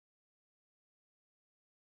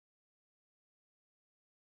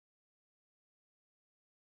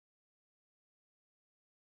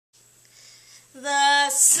The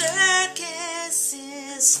circus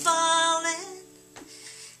is falling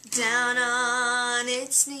down on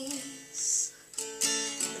its knees.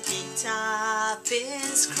 The big top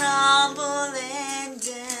is crumbling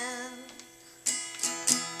down.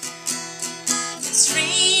 It's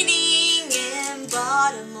raining in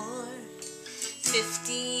Baltimore,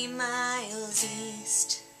 50 miles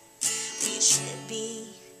east. We should be,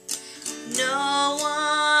 no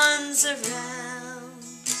one's around.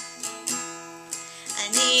 I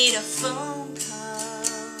need a phone call.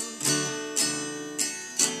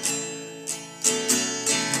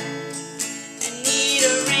 I need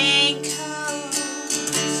a raincoat.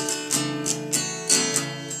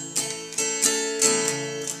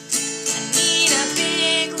 I need a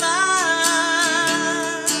big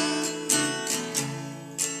love.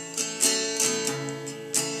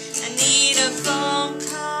 I need a phone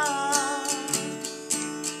call.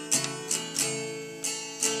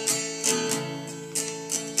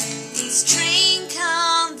 These train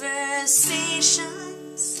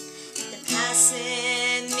conversations, they're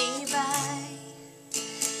passing me by,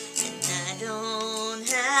 and I don't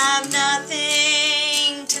have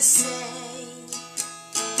nothing to say.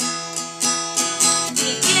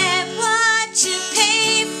 You get what you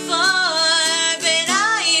pay for, but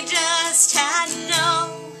I just had no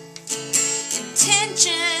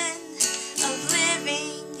intention of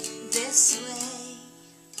living this way.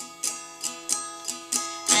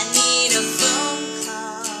 I need a phone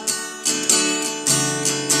call.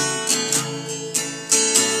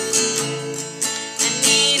 I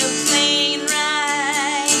need a plane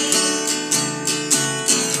ride.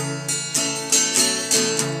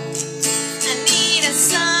 I need a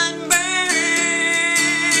sunburn.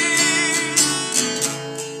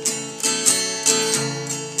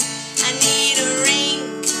 I need a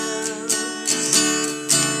raincoat.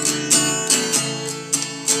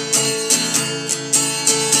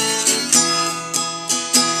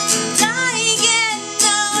 I get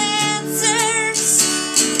no answers,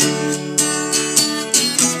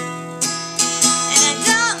 and I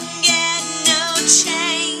don't get no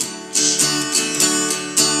change.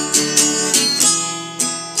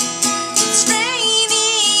 It's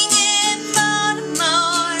raining in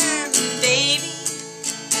Baltimore, baby,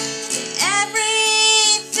 but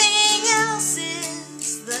everything else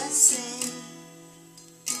is the same.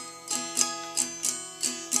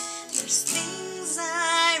 There's things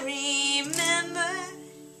I remember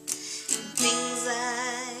and things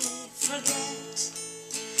I forget.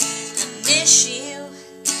 I miss you,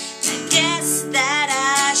 I guess that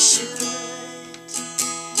I should.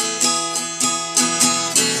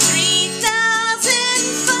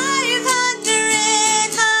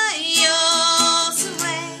 3,500 miles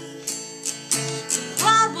away.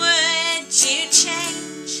 What would you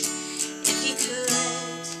change if you could?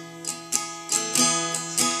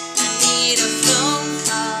 I need a phone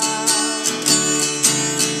call.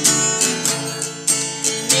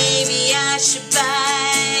 Maybe I should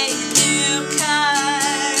buy a new car.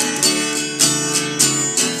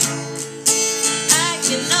 I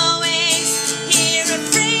can always hear a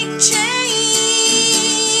freight train.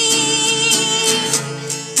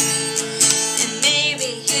 And maybe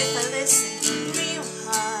if I listen real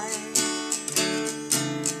hard.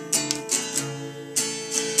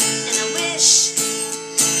 And I wish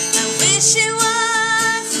it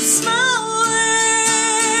was a small world.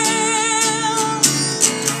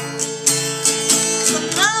 'Cause I'm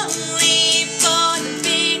lonely for the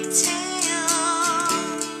big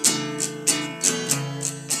town.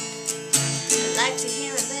 I'd like to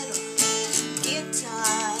hear a little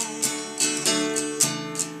guitar.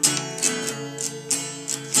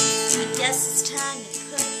 I guess it's time to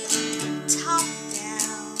put